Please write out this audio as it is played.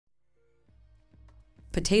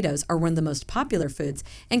Potatoes are one of the most popular foods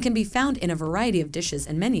and can be found in a variety of dishes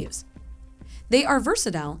and menus. They are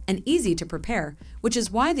versatile and easy to prepare, which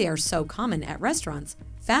is why they are so common at restaurants,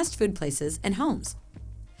 fast food places, and homes.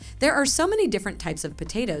 There are so many different types of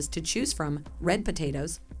potatoes to choose from: red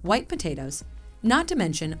potatoes, white potatoes, not to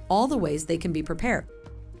mention all the ways they can be prepared.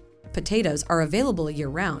 Potatoes are available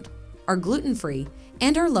year-round, are gluten-free,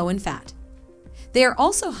 and are low in fat. They are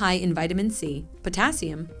also high in vitamin C,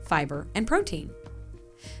 potassium, fiber, and protein.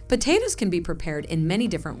 Potatoes can be prepared in many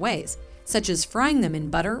different ways, such as frying them in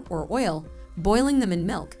butter or oil, boiling them in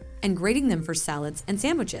milk, and grating them for salads and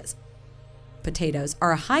sandwiches. Potatoes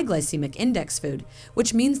are a high glycemic index food,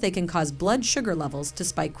 which means they can cause blood sugar levels to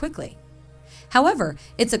spike quickly. However,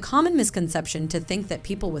 it's a common misconception to think that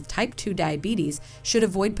people with type 2 diabetes should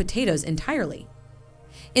avoid potatoes entirely.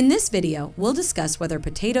 In this video, we'll discuss whether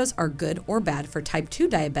potatoes are good or bad for type 2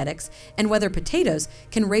 diabetics and whether potatoes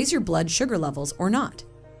can raise your blood sugar levels or not.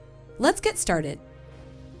 Let's get started.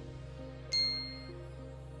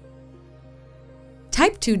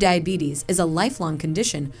 Type 2 diabetes is a lifelong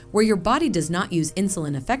condition where your body does not use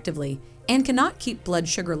insulin effectively and cannot keep blood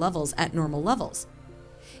sugar levels at normal levels.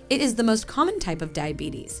 It is the most common type of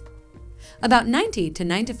diabetes. About 90 to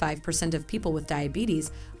 95% of people with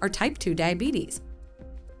diabetes are type 2 diabetes.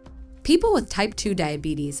 People with type 2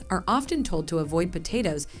 diabetes are often told to avoid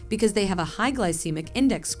potatoes because they have a high glycemic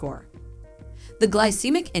index score. The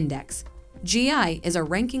Glycemic Index, GI, is a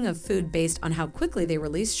ranking of food based on how quickly they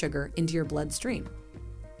release sugar into your bloodstream.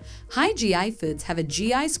 High GI foods have a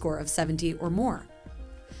GI score of 70 or more.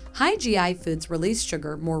 High GI foods release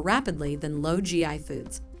sugar more rapidly than low GI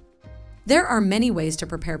foods. There are many ways to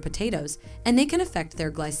prepare potatoes, and they can affect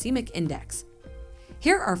their glycemic index.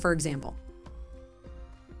 Here are, for example,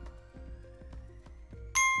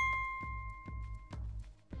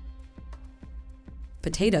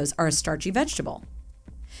 potatoes are a starchy vegetable.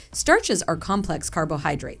 Starches are complex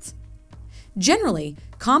carbohydrates. Generally,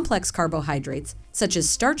 complex carbohydrates, such as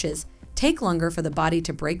starches, take longer for the body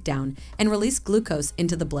to break down and release glucose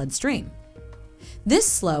into the bloodstream.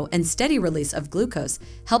 This slow and steady release of glucose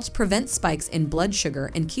helps prevent spikes in blood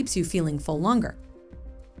sugar and keeps you feeling full longer.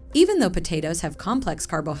 Even though potatoes have complex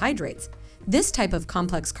carbohydrates, this type of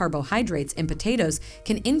complex carbohydrates in potatoes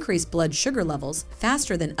can increase blood sugar levels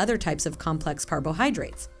faster than other types of complex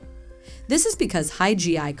carbohydrates. This is because high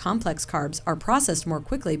GI complex carbs are processed more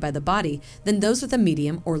quickly by the body than those with a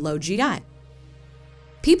medium or low GI.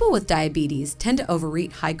 People with diabetes tend to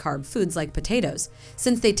overeat high-carb foods like potatoes,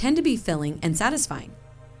 since they tend to be filling and satisfying.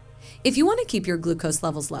 If you want to keep your glucose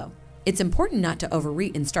levels low, it's important not to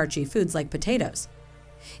overeat in starchy foods like potatoes.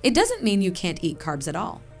 It doesn't mean you can't eat carbs at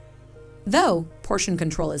all, though portion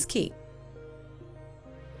control is key.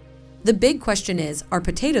 The big question is, are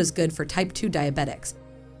potatoes good for type 2 diabetics?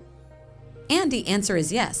 And the answer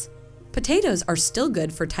is yes. Potatoes are still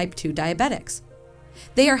good for type 2 diabetics.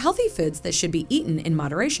 They are healthy foods that should be eaten in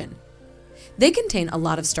moderation. They contain a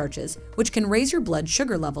lot of starches, which can raise your blood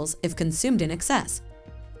sugar levels if consumed in excess.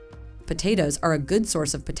 Potatoes are a good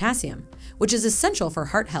source of potassium, which is essential for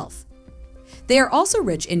heart health. They are also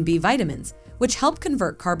rich in B vitamins, which help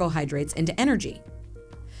convert carbohydrates into energy.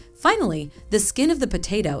 Finally, the skin of the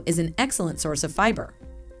potato is an excellent source of fiber.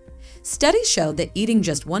 Studies show that eating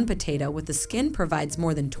just one potato with the skin provides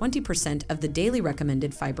more than 20% of the daily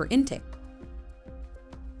recommended fiber intake.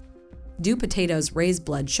 Do potatoes raise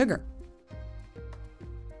blood sugar?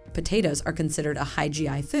 Potatoes are considered a high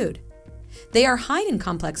GI food. They are high in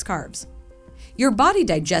complex carbs. Your body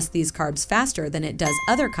digests these carbs faster than it does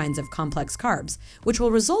other kinds of complex carbs, which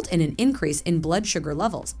will result in an increase in blood sugar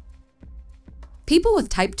levels. People with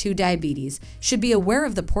type 2 diabetes should be aware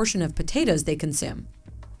of the portion of potatoes they consume.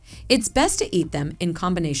 It's best to eat them in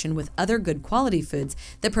combination with other good quality foods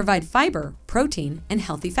that provide fiber, protein, and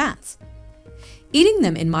healthy fats. Eating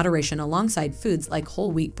them in moderation alongside foods like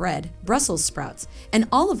whole wheat bread, Brussels sprouts, and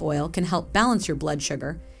olive oil can help balance your blood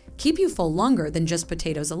sugar, keep you full longer than just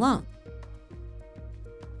potatoes alone.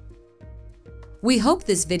 We hope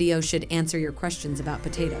this video should answer your questions about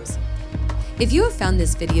potatoes. If you have found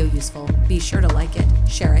this video useful, be sure to like it,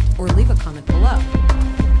 share it, or leave a comment below.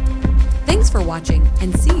 Thanks for watching,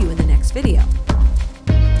 and see you in the next video.